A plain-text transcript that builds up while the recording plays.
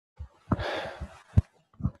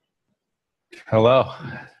Hello.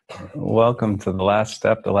 Welcome to the last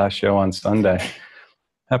step, the last show on Sunday.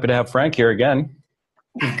 Happy to have Frank here again.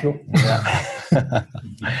 Cool. Yeah.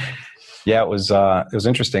 Yeah, it was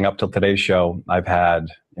interesting. Up till today's show, I've had,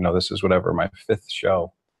 this is whatever, my fifth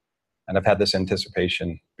show. And I've had this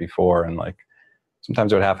anticipation before, and like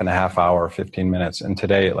sometimes it would happen a half hour, 15 minutes. And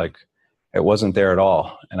today, it wasn't there at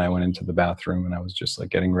all. And I went into the bathroom and I was just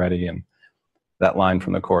like getting ready. And that line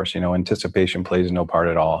from the course, anticipation plays no part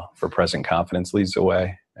at all, for present confidence leads the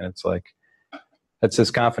way. And it's like, it's this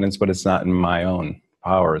confidence, but it's not in my own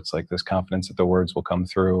power. It's like this confidence that the words will come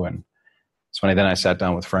through. And it's funny, then I sat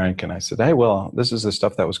down with Frank and I said, hey, well, this is the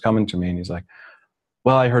stuff that was coming to me. And he's like,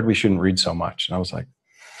 well, I heard we shouldn't read so much. And I was like,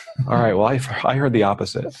 all right, well, I heard the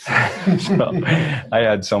opposite. So I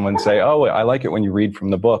had someone say, oh, I like it when you read from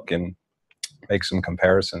the book and make some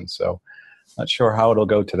comparisons. So not sure how it'll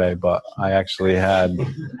go today, but I actually had,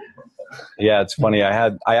 it's funny. I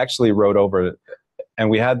actually wrote over, and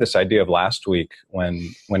we had this idea of last week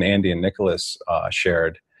when Andy and Nicholas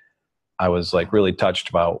shared. I was like really touched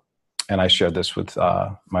about, and I shared this with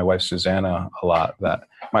my wife, Susanna, a lot, that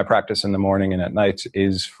my practice in the morning and at night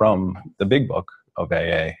is from the big book of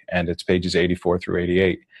AA, and it's pages 84 through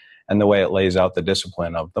 88. And the way it lays out the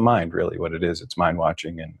discipline of the mind, really what it is, it's mind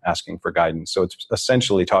watching and asking for guidance. So it's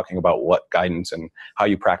essentially talking about what guidance and how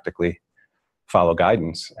you practically follow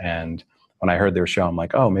guidance. And when I heard their show, I'm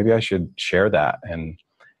like, oh, maybe I should share that. And,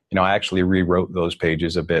 I actually rewrote those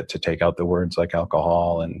pages a bit to take out the words like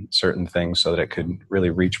alcohol and certain things so that it could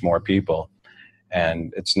really reach more people.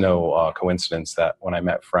 And it's no coincidence that when I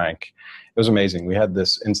met Frank, it was amazing. We had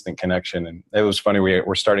this instant connection, and it was funny.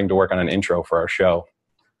 We're starting to work on an intro for our show.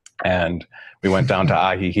 And we went down to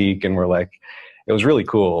Ahiheek, and we're like, it was really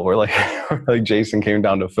cool. We're like Jason came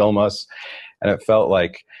down to film us, and it felt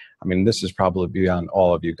like, this is probably beyond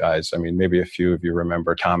all of you guys. Maybe a few of you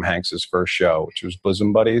remember Tom Hanks's first show, which was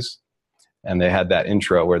Bosom Buddies. And they had that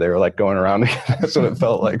intro where they were like going around. That's what it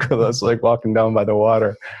felt like with us, like walking down by the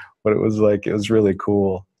water. But it was really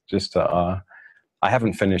cool just to, I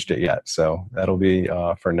haven't finished it yet. So that'll be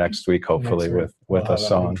for next week, hopefully with a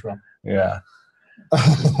song. Yeah.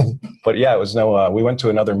 But yeah, it was we went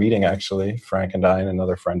to another meeting, actually, Frank and I and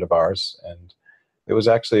another friend of ours, and it was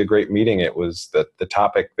actually a great meeting. It was that the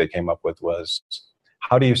topic they came up with was,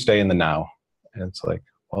 how do you stay in the now? And it's like,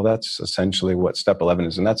 well, that's essentially what step 11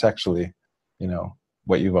 is. And that's actually,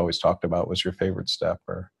 what you've always talked about was your favorite step,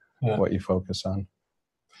 or what you focus on.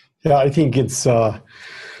 Yeah, I think it's the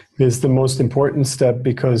most important step,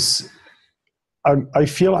 because I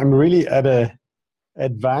feel I'm really at a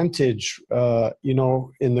advantage,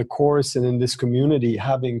 in the course and in this community,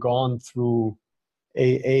 having gone through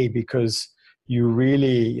AA, because you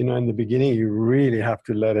really, in the beginning, you really have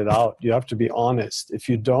to let it out. You have to be honest. If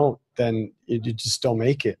you don't, then you just don't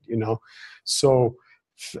make it, So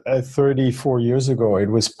 34 years ago, it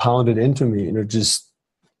was pounded into me, just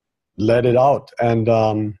let it out. And,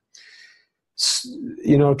 to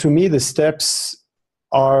me, the steps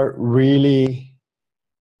are really,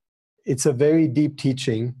 it's a very deep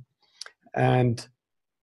teaching, and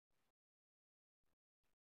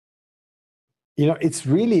it's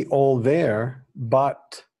really all there,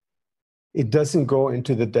 but it doesn't go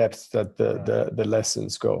into the depths that the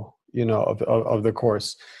lessons go, of the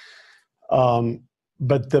course.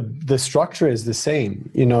 But the structure is the same.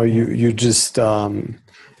 You just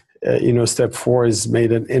step 4 is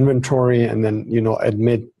made an inventory, and then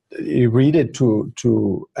admit, you read it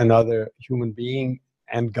to another human being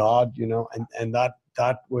and God, and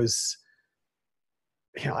that was,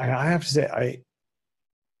 I have to say, I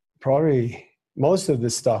probably, most of the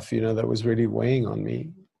stuff, that was really weighing on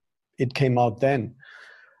me, it came out then.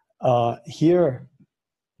 Here,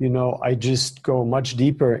 I just go much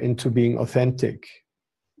deeper into being authentic.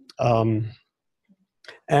 And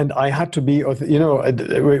I had to be,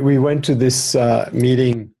 we went to this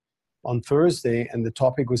meeting on Thursday, and the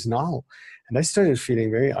topic was now. And I started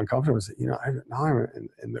feeling very uncomfortable. I said, now I'm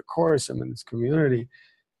in the course, I'm in this community.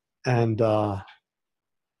 And am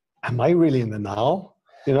I really in the now?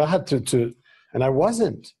 I had to, and I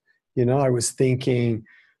wasn't. I was thinking,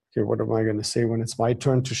 okay, what am I going to say when it's my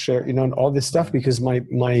turn to share? And all this stuff, because my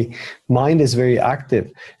mind is very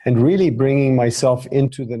active. And really bringing myself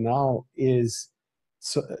into the now is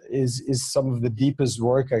some of the deepest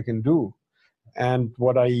work I can do. And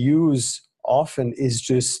what I use often is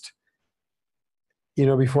just,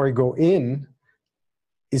 before I go in,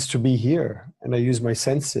 is to be here. And I use my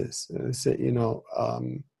senses. I say,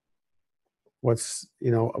 what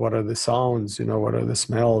are the sounds? What are the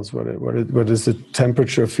smells? What does the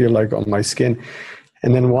temperature feel like on my skin?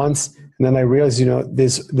 And then And then I realized,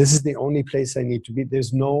 this is the only place I need to be.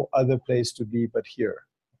 There's no other place to be but here.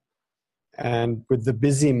 And with the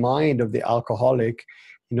busy mind of the alcoholic,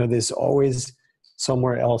 there's always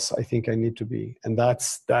somewhere else I think I need to be. And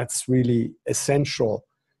that's really essential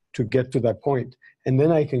to get to that point. And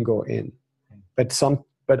then I can go in. But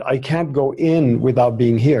I can't go in without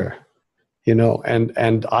being here,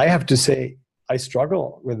 and I have to say, I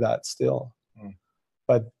struggle with that still.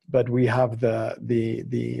 But we have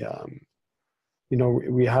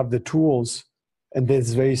we have the tools, and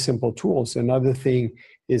there's very simple tools. Another thing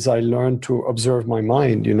is I learned to observe my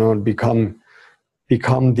mind, and become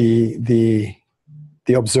the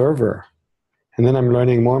observer. And then I'm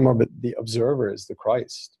learning more and more, but the observer is the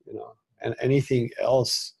Christ, and anything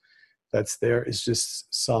else that's there is just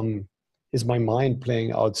is my mind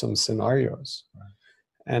playing out some scenarios.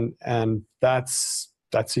 Right. And that's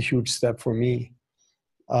a huge step for me.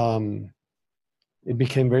 It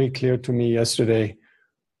became very clear to me yesterday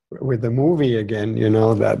with the movie again,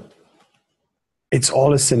 that it's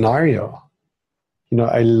all a scenario.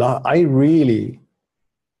 I really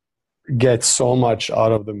get so much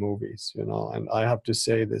out of the movies, and I have to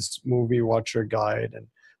say, this movie watcher guide and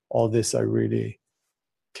all this, I really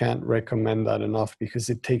can't recommend that enough, because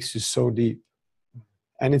it takes you so deep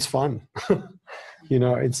and it's fun.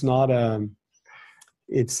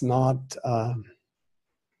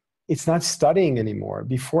 It's not studying anymore.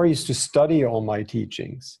 Before I used to study all my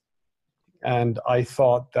teachings, and I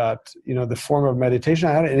thought that the form of meditation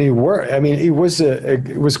I had, and it worked. I mean, it was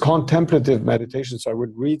contemplative meditation. So I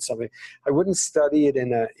would read something. I wouldn't study it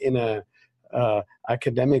in a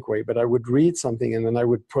academic way, but I would read something, and then I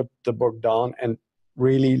would put the book down and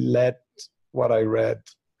really let what I read,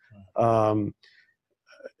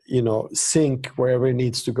 sink wherever it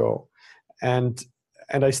needs to go. And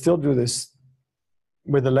I still do this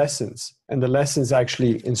with the lessons, and the lessons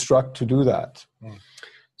actually instruct to do that.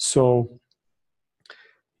 So,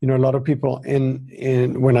 a lot of people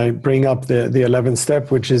when I bring up the 11th step,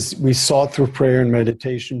 which is we sought through prayer and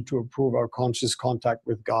meditation to improve our conscious contact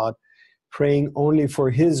with God, praying only for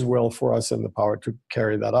His will for us and the power to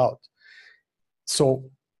carry that out. So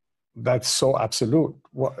that's so absolute.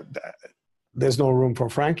 There's no room for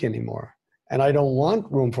Frank anymore. And I don't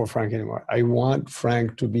want room for Frank anymore. I want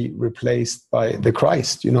Frank to be replaced by the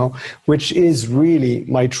Christ, which is really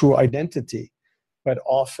my true identity. But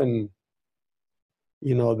often,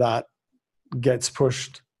 that gets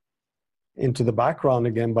pushed into the background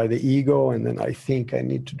again by the ego. And then I think I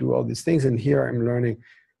need to do all these things. And here I'm learning,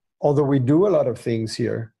 although we do a lot of things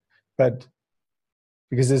here, but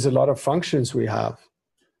because there's a lot of functions we have,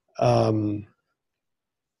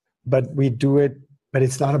 but we do it. But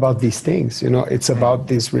it's not about these things, it's about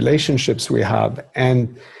these relationships we have,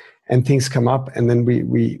 and things come up, and then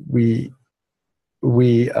we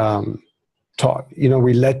talk,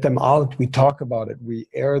 we let them out, we talk about it, we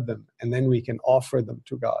air them, and then we can offer them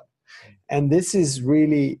to God. And this is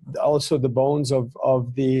really also the bones of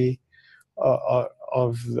the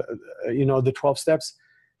 12 steps.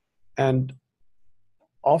 And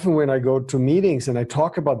often when I go to meetings and I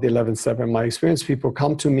talk about the 11th step and my experience, people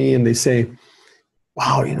come to me and they say,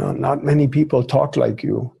 wow, not many people talk like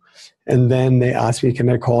you. And then they ask me, can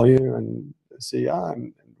I call you? And I say, yeah.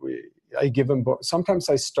 And I give them, sometimes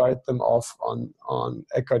I start them off on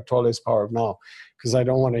Eckhart Tolle's Power of Now, because I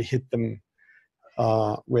don't want to hit them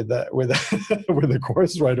with a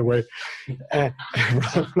course right away. And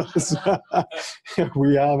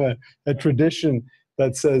we have a tradition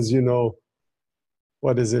that says,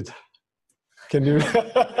 what is it? Can you?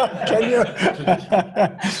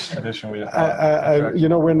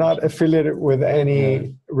 We're not affiliated with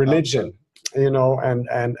any religion,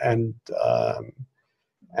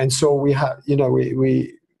 and so we have,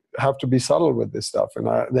 we have to be subtle with this stuff. And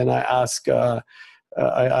then I ask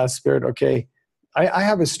Spirit, okay, I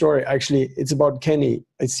have a story actually. It's about Kenny.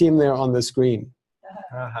 I see him there on the screen,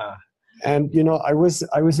 and I was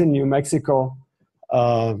in New Mexico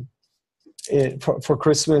for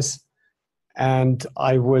Christmas. And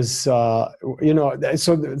I was, so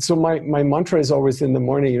my mantra is always in the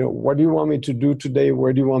morning, what do you want me to do today?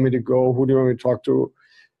 Where do you want me to go? Who do you want me to talk to?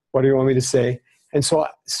 What do you want me to say? And so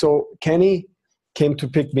Kenny came to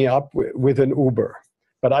pick me up with an Uber,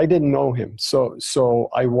 but I didn't know him. So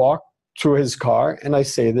I walked to his car and I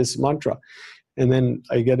say this mantra. And then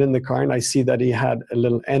I get in the car and I see that he had a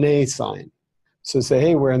little NA sign. So I say,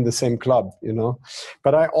 hey, we're in the same club,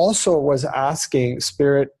 But I also was asking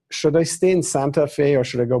Spirit, should I stay in Santa Fe or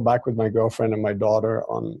should I go back with my girlfriend and my daughter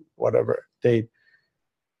on whatever date?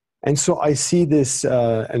 And so I see this,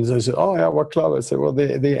 and they said, "Oh yeah, what club?" I said, "Well,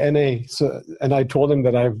 the NA." So, and I told him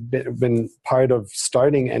that I've been part of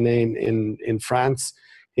starting NA in France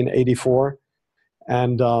in '84,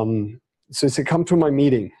 and so he said, "Come to my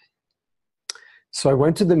meeting." So I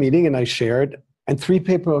went to the meeting and I shared, and 3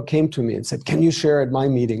 people came to me and said, "Can you share at my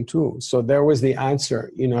meeting too?" So there was the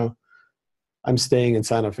answer. I'm staying in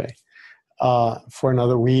Santa Fe for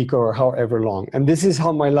another week or however long. And this is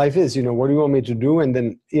how my life is. What do you want me to do? And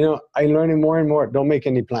then, I learn more and more. Don't make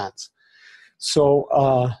any plans. So,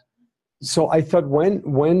 so I thought,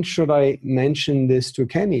 when should I mention this to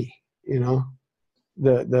Kenny? I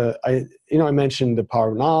mentioned the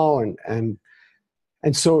power now, and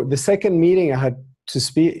so the second meeting I had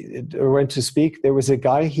went to speak, there was a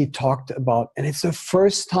guy, he talked about, and it's the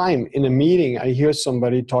first time in a meeting I hear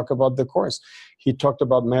somebody talk about the Course. He talked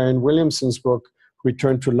about Marianne Williamson's book,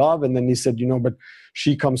 Return to Love, and then he said, but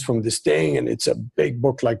she comes from this thing, and it's a big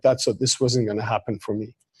book like that, so this wasn't going to happen for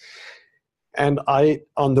me. And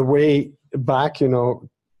on the way back, in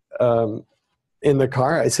the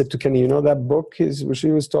car, I said to Kenny, that book is what she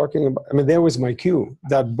was talking about. I mean, there was my cue.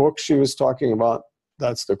 That book she was talking about,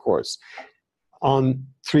 that's the Course.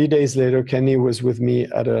 3 days later, Kenny was with me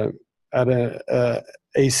at a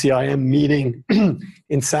ACIM meeting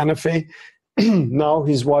in Santa Fe. Now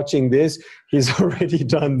he's watching this. He's already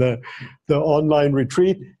done the online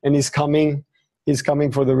retreat, and he's coming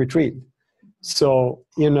for the retreat. So,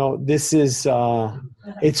 this is,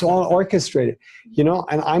 it's all orchestrated,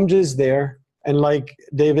 and I'm just there. And like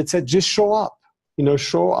David said, just show up,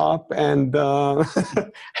 show up, and,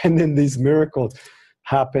 and then these miracles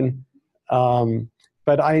happen.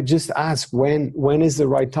 But I just ask, when is the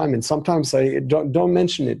right time? And sometimes I don't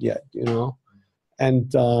mention it yet,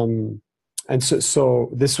 and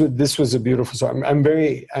so this was a beautiful story.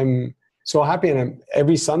 I'm so happy, and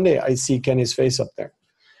every Sunday I see Kenny's face up there.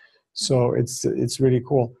 So it's really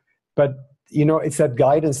cool. But it's that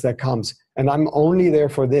guidance that comes, and I'm only there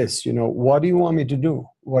for this. What do you want me to do?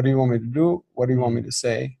 What do you want me to do? What do you want me to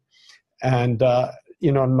say? And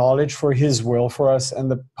knowledge for His will for us, and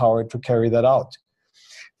the power to carry that out.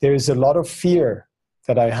 There is a lot of fear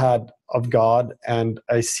that I had of God, and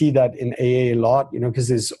I see that in AA a lot, because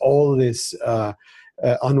there's all this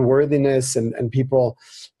unworthiness, and a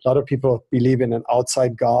lot of people believe in an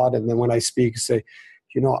outside God, and then when I speak, say,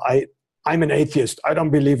 I'm an atheist, I don't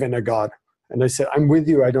believe in a God. And I said, I'm with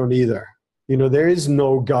you, I don't either. There is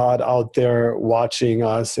no God out there watching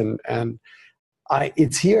us, and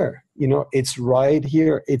it's here, it's right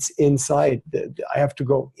here, it's inside. I have to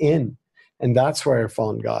go in, and that's where I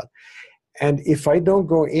found God. And if I don't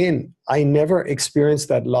go in, I never experience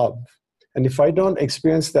that love. And if I don't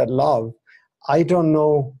experience that love, I don't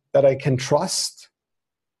know that I can trust,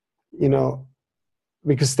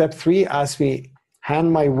 because step 3 asks me,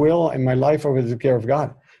 hand my will and my life over to the care of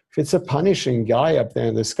God. If it's a punishing guy up there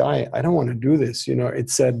in the sky, I don't want to do this. It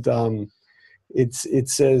said, it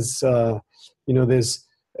says, there's,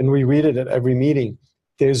 and we read it at every meeting,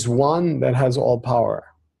 there's one that has all power.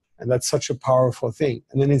 And that's such a powerful thing.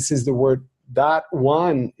 And then it says the word, that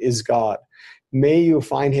one is God. May you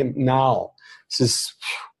find Him now. This is,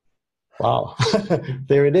 wow,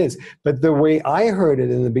 there it is. But the way I heard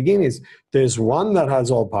it in the beginning is, there's one that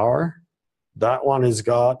has all power. That one is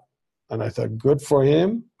God. And I thought, good for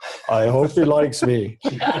him. I hope he likes me.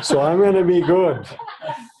 So I'm going to be good.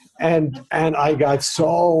 And I got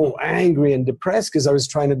so angry and depressed because I was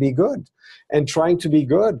trying to be good. And trying to be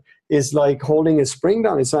good is like holding a spring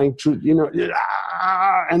down. It's like,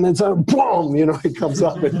 and then so boom, it comes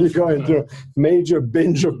up and you go into a major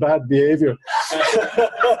binge of bad behavior.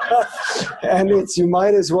 And you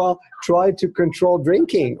might as well try to control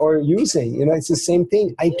drinking or using. It's the same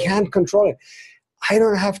thing. I can't control it. I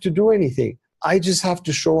don't have to do anything. I just have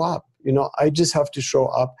to show up. I just have to show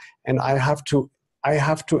up, and I have to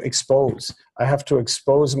expose. I have to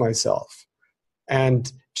expose myself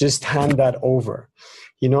and just hand that over.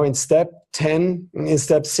 In step 10, in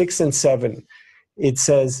step 6 and 7, it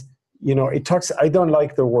says, it talks, I don't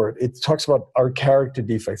like the word. It talks about our character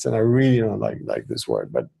defects, and I really don't like this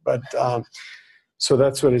word. But so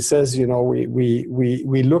that's what it says.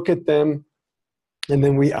 We look at them, and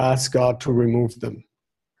then we ask God to remove them.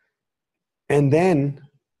 And then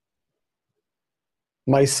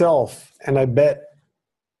myself, and I bet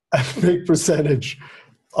a big percentage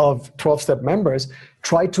of 12-step members,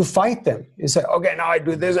 try to fight them. You say, okay, now I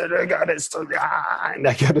do this, and I got to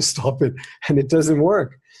stop it, and it doesn't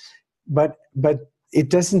work. But it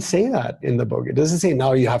doesn't say that in the book. It doesn't say,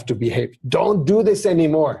 now you have to behave. Don't do this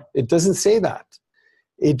anymore. It doesn't say that.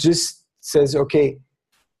 It just says, okay,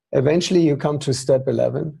 eventually you come to step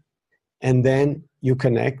 11, and then you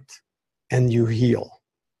connect and you heal.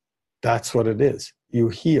 That's what it is. You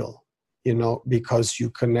heal, because you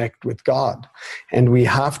connect with God. And we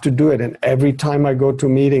have to do it. And every time I go to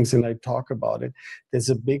meetings and I talk about it, there's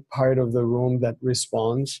a big part of the room that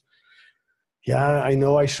responds, yeah, I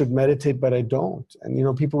know I should meditate, but I don't.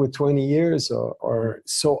 And, people with 20 years or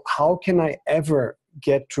so, how can I ever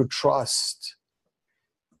get to trust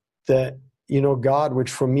that, God,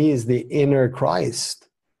 which for me is the inner Christ,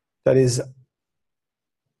 that is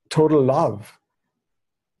total love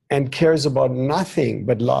and cares about nothing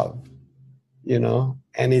but love,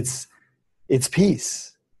 and it's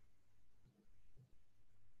peace.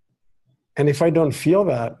 And if I don't feel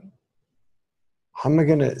that, how am I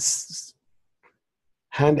going to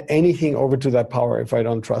hand anything over to that power if I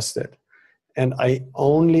don't trust it? And I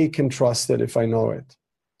only can trust it if I know it.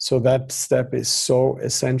 So that step is so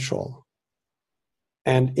essential.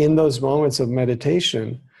 And in those moments of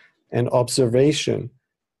meditation and observation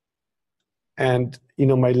and,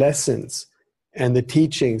 my lessons and the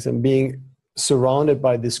teachings and being surrounded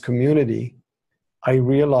by this community, I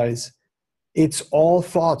realize it's all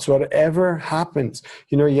thoughts, whatever happens.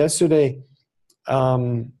 Yesterday,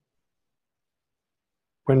 when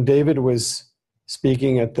David was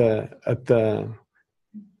speaking at the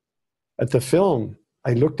film,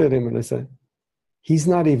 I looked at him and I said, he's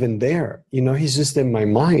not even there. He's just in my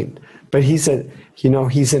mind. But he said,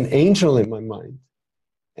 he's an angel in my mind.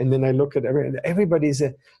 And then I look at everybody's,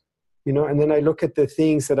 and then I look at the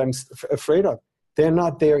things that I'm afraid of. They're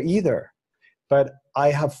not there either. But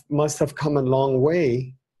I must have come a long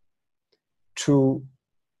way to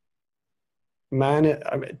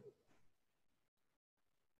manifest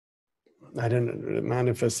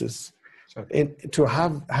this, to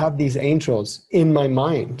have these angels in my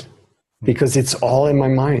mind, because it's all in my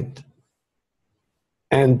mind.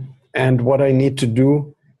 And what I need to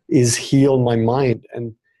do is heal my mind,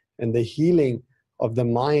 and the healing of the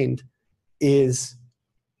mind is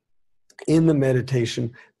in the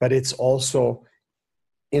meditation, but it's also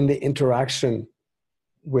in the interaction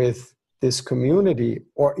with this community,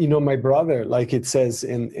 or my brother, like it says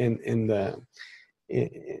in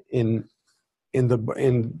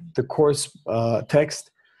the course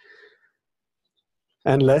text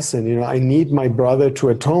and lesson. I need my brother to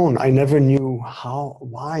atone. I never knew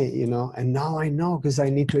why, and now I know, because I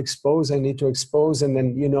need to expose, and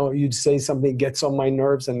then, you'd say something gets on my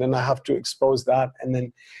nerves, and then I have to expose that, and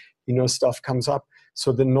then, stuff comes up.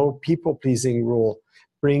 So the no people pleasing rule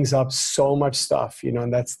brings up so much stuff,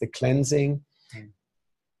 and that's the cleansing.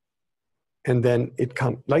 And then it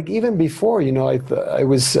comes, like even before, I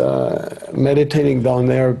was meditating down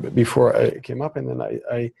there before I came up, and then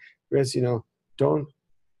I realized,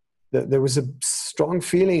 there was a strong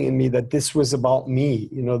feeling in me that this was about me,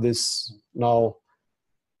 this now.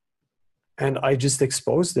 And I just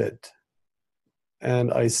exposed it.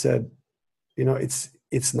 And I said,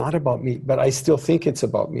 it's not about me, but I still think it's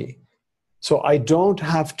about me. So I don't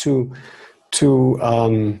have to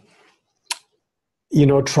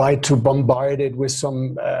try to bombard it with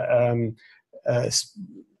some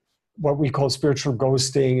what we call spiritual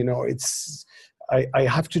ghosting. I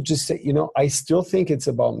have to just say, I still think it's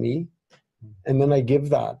about me, and then I give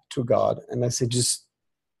that to God, and I say, just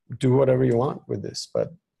do whatever you want with this.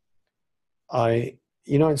 But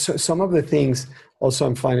and so some of the things also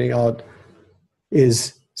I'm finding out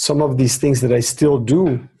is some of these things that I still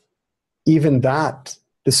do, even that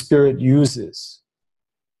the Spirit uses.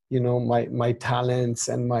 My talents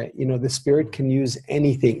and my, the Spirit can use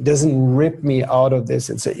anything. It doesn't rip me out of this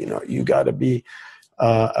and say, you got to be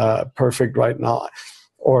perfect right now,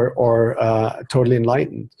 or totally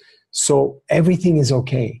enlightened. So everything is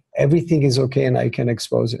okay. Everything is okay, and I can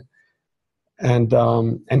expose it. And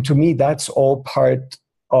to me, that's all part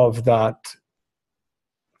of that.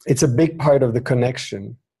 It's a big part of the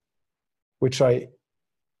connection, which the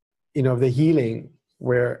healing,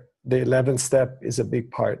 where the 11th step is a big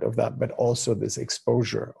part of that, but also this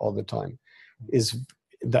exposure all the time is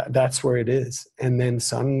that's where it is. And then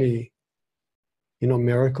suddenly,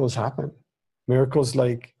 miracles happen. Miracles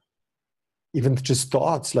like even just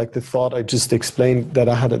thoughts, like the thought I just explained that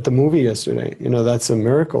I had at the movie yesterday. That's a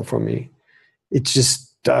miracle for me. It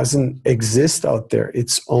just doesn't exist out there.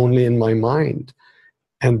 It's only in my mind.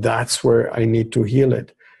 And that's where I need to heal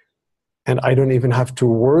it. And I don't even have to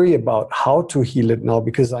worry about how to heal it now,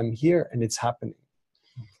 because I'm here and it's happening.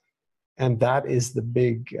 And that is the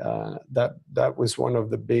big, that was one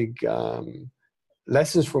of the big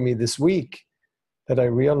lessons for me this week, that I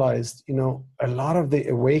realized, a lot of the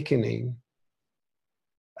awakening,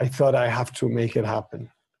 I thought I have to make it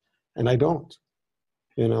happen. And I don't,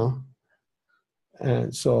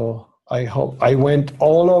 And so I hope I went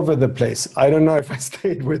all over the place. I don't know if I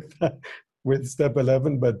stayed with step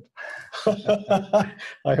 11, but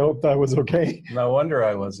I hope that was okay. No wonder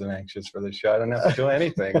I wasn't anxious for the show. I didn't have to do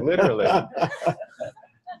anything, literally.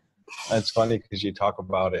 It's funny because you talk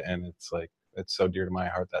about it and it's like, it's so dear to my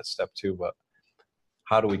heart, that step 2, but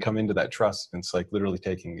how do we come into that trust? And it's like literally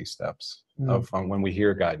taking these steps of when we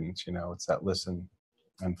hear guidance, you know, it's that listen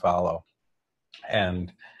and follow.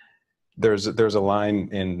 And there's a line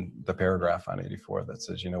in the paragraph on 84 that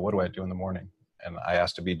says, you know, what do I do in the morning? And I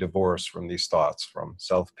ask to be divorced from these thoughts, from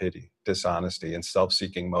self-pity, dishonesty, and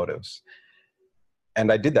self-seeking motives.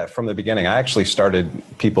 And I did that from the beginning. I actually started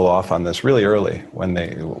people off on this really early. When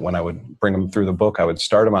I would bring them through the book, I would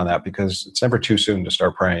start them on that because it's never too soon to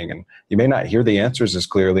start praying. And you may not hear the answers as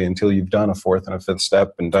clearly until you've done a 4th and a 5th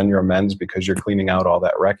step and done your amends because you're cleaning out all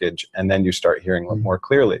that wreckage. And then you start hearing more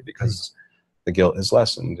clearly because the guilt is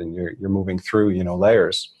lessened and you're moving through, you know,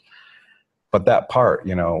 layers. But that part,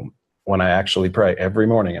 you know, when I actually pray every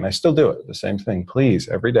morning, and I still do it, the same thing, please,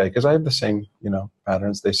 every day, because I have the same, you know,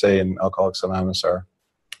 patterns. They say in Alcoholics Anonymous,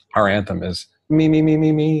 our anthem is me, me, me,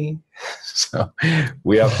 me, me. So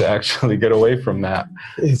we have to actually get away from that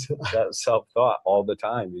self-thought all the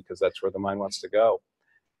time, because that's where the mind wants to go.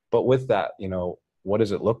 But with that, you know, what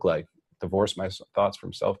does it look like? Divorce my thoughts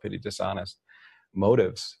from self-pity, dishonest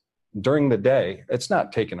motives. During the day, it's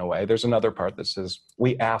not taken away. There's another part that says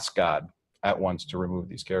we ask God at once to remove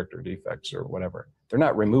these character defects or whatever. They're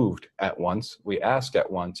not removed at once. We ask at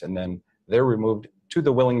once, and then they're removed to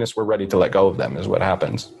the willingness we're ready to let go of them is what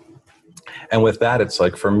happens. And with that, it's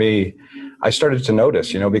like, for me, I started to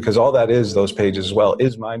notice, you know, because all that is, those pages as well,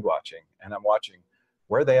 is mind watching. And I'm watching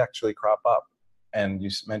where they actually crop up. And you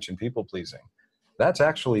mentioned people pleasing. That's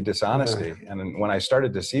actually dishonesty. And when I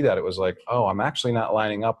started to see that, it was like, oh, I'm actually not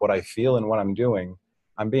lining up what I feel and what I'm doing.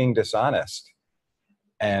 I'm being dishonest.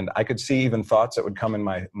 And I could see even thoughts that would come in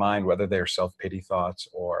my mind, whether they're self-pity thoughts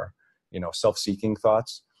or, you know, self-seeking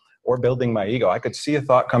thoughts or building my ego. I could see a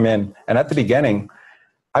thought come in. And at the beginning,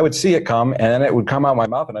 I would see it come and then it would come out of my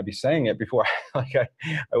mouth and I'd be saying it before I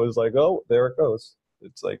was like, oh, there it goes.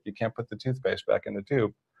 It's like, you can't put the toothpaste back in the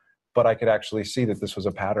tube. But I could actually see that this was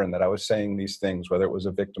a pattern, that I was saying these things, whether it was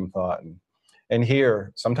a victim thought. And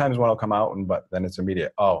here, sometimes one will come out, but then it's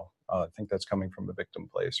immediate. Oh, I think that's coming from the victim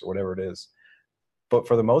place or whatever it is. But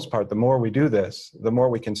for the most part, the more we do this, the more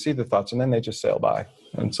we can see the thoughts, and then they just sail by.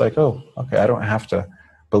 And it's like, oh, okay, I don't have to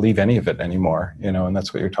believe any of it anymore, you know, and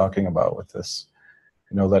that's what you're talking about with this,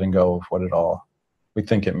 you know, letting go of what it all we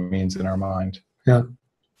think it means in our mind. Yeah.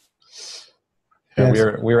 Yes.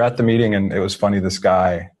 We were at the meeting, and it was funny, this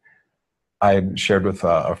guy, I had shared with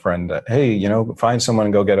a friend that, hey, you know, find someone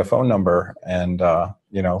and go get a phone number, and,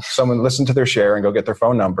 you know, someone listen to their share and go get their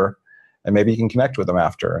phone number, and maybe you can connect with them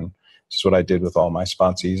after. And this is what I did with all my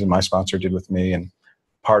sponsees, and my sponsor did with me. And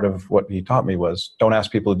part of what he taught me was, don't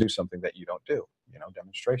ask people to do something that you don't do, you know,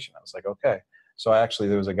 demonstration. I was like, okay. So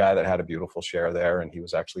there was a guy that had a beautiful share there, and he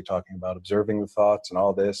was actually talking about observing the thoughts and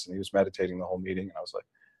all this, and he was meditating the whole meeting. And I was like,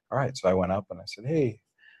 all right. So I went up and I said, hey,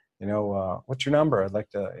 you know, what's your number? I'd like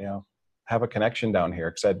to, you know, have a connection down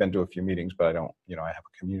here, because I'd been to a few meetings, but I don't, you know, I have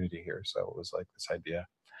a community here. So it was like this idea.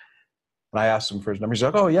 And I asked him for his number. He's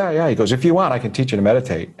like, oh, yeah. He goes, if you want, I can teach you to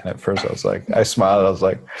meditate. And at first I was like, I smiled. I was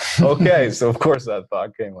like, okay. So of course that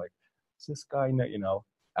thought came, like, is this guy, you know?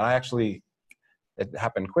 And I actually, it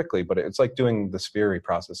happened quickly, but it's like doing the Spiri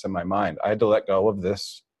process in my mind. I had to let go of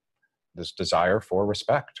this desire for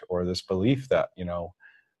respect, or this belief that, you know,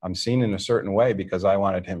 I'm seen in a certain way because I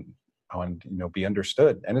wanted him, you know, be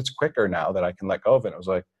understood. And it's quicker now that I can let go of it. It was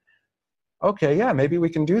like, okay, yeah, maybe we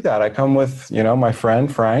can do that. I come with, you know, my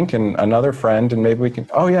friend Frank and another friend, and maybe we can,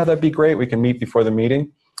 oh yeah, that'd be great. We can meet before the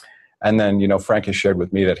meeting. And then, you know, Frank has shared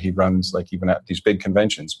with me that he runs, like, even at these big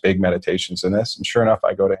conventions, big meditations in this. And sure enough,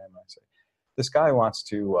 I go to him and I say, this guy wants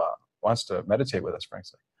to meditate with us.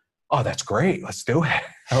 Frank's like, oh, that's great. Let's do it.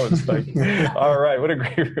 I was like, all right, what a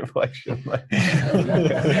great reflection. Like,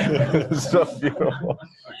 it's so beautiful.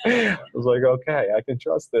 I was like, okay, I can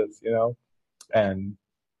trust this, you know? And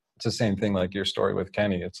it's the same thing like your story with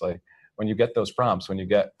Kenny. It's like, when you get those prompts, when you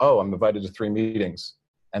get, oh, I'm invited to 3 meetings,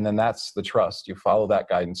 and then that's the trust. You follow that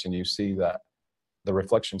guidance and you see that the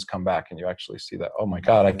reflections come back, and you actually see that, oh my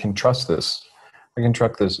God, I can trust this. I can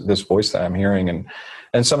trust this voice that I'm hearing.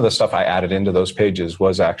 And some of the stuff I added into those pages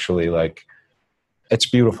was actually like, it's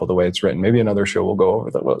beautiful the way it's written. Maybe another show will go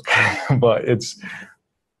over the book, but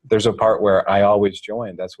there's a part where I always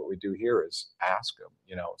join. That's what we do here, is ask them,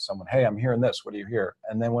 you know, someone, hey, I'm hearing this. What do you hear?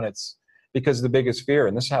 And then when it's, because the biggest fear,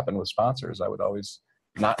 and this happened with sponsors, I would always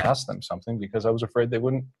not ask them something because I was afraid they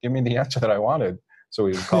wouldn't give me the answer that I wanted. So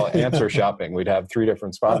we would call it answer shopping. We'd have 3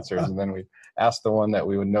 different sponsors, and then we ask the one that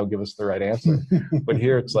we would know give us the right answer. But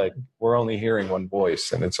here it's like we're only hearing one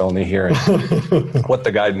voice, and it's only hearing what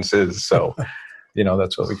the guidance is. So, you know,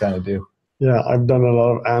 that's what we kind of do. Yeah, I've done a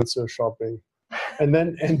lot of answer shopping. And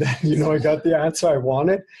then, you know, I got the answer I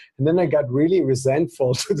wanted, and then I got really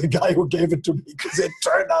resentful to the guy who gave it to me because it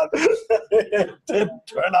didn't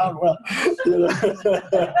turn out well. You know?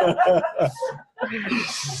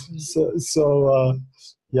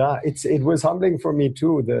 Yeah, it was humbling for me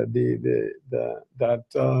too.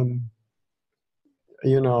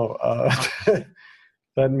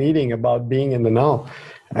 That meeting about being in the now,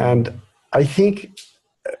 and I think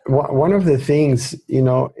one of the things, you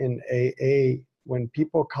know, in AA, when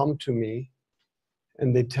people come to me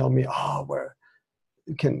and they tell me, oh, where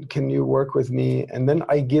can you work with me? And then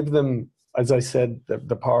I give them, as I said,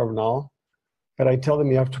 the power of now. But I tell them,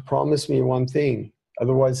 you have to promise me one thing.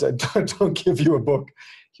 Otherwise, I don't give you a book.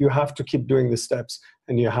 You have to keep doing the steps,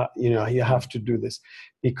 and you have to do this,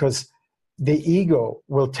 because the ego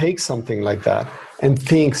will take something like that and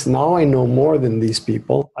thinks, now I know more than these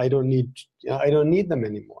people. I don't need them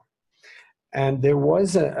anymore. And there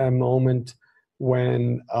was a moment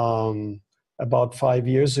when, about 5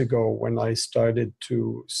 years ago, when I started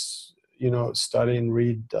to, study and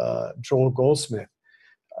read Joel Goldsmith,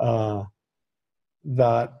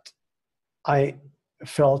 that I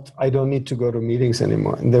felt I don't need to go to meetings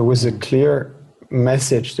anymore. And there was a clear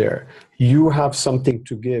message there. You have something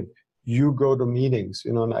to give. You go to meetings,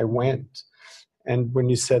 you know, and I went. And when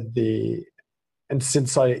you said and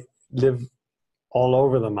since I live all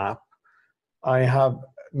over the map, I have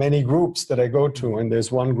many groups that I go to. And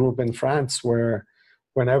there's one group in France where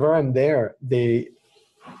whenever I'm there, they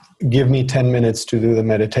give me 10 minutes to do the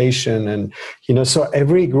meditation. And, you know, so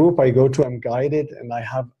every group I go to, I'm guided, and I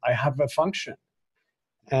have a function.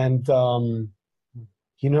 And,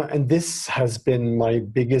 you know, and this has been my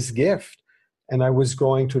biggest gift. And I was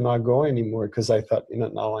going to not go anymore because I thought, you know,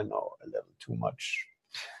 now I know a little too much.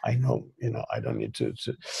 I know, you know, I don't need to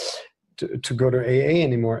go to AA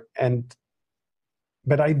anymore.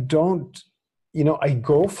 But I don't, you know, I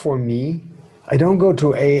go for me. I don't go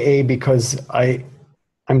to AA because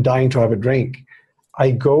I'm dying to have a drink.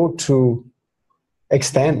 I go to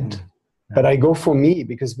extend, but I go for me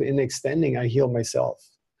because in extending, I heal myself.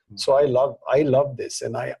 So I love this,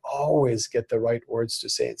 and I always get the right words to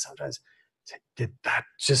say. And sometimes, did that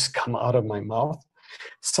just come out of my mouth?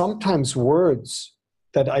 Sometimes words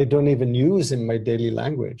that I don't even use in my daily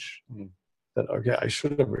language. That, okay, I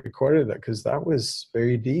should have recorded that because that was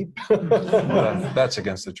very deep. Well, that's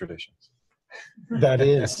against the traditions. That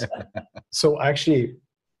is. So actually,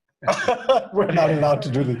 we're not allowed to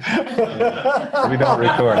do this. We don't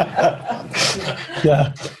record.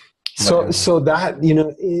 Yeah. So that, you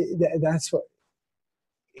know, that's what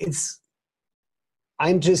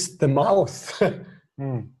I'm just the mouth.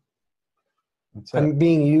 I'm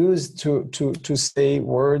being used to say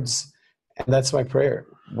words, and that's my prayer.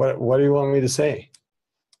 What do you want me to say?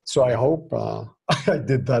 So I hope I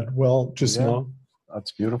did that well just now.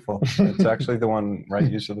 That's beautiful. It's actually the one, right?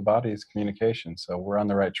 Use of the body is communication. So we're on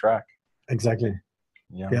the right track. Exactly.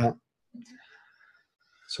 Yeah.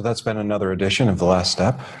 So that's been another edition of The Last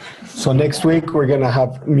Step. So next week we're going to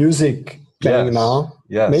have music playing now.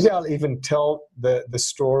 Yes. Maybe I'll even tell the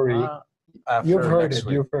story. You've heard it.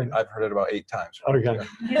 I've heard it about 8 times. Okay.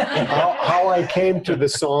 How I came to the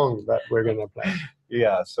song that we're going to play.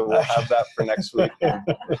 Yeah. So we'll have that for next week. And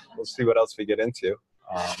we'll see what else we get into.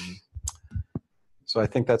 So I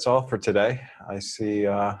think that's all for today. I see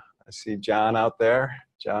John out there,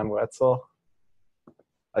 John Wetzel.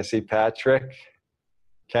 I see Patrick.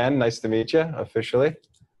 Ken, nice to meet you officially.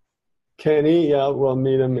 Kenny, yeah, we'll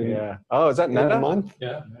meet him in Oh, is that Netta? a month?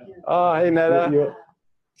 Yeah. Oh, hey, Netta.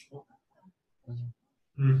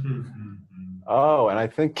 Oh, and I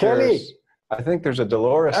think there's a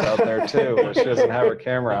Dolores out there too, but she doesn't have her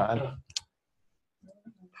camera on.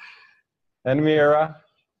 And Mira.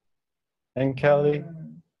 And Kelly.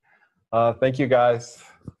 Thank you, guys.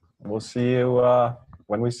 We'll see you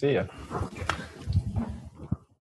when we see you.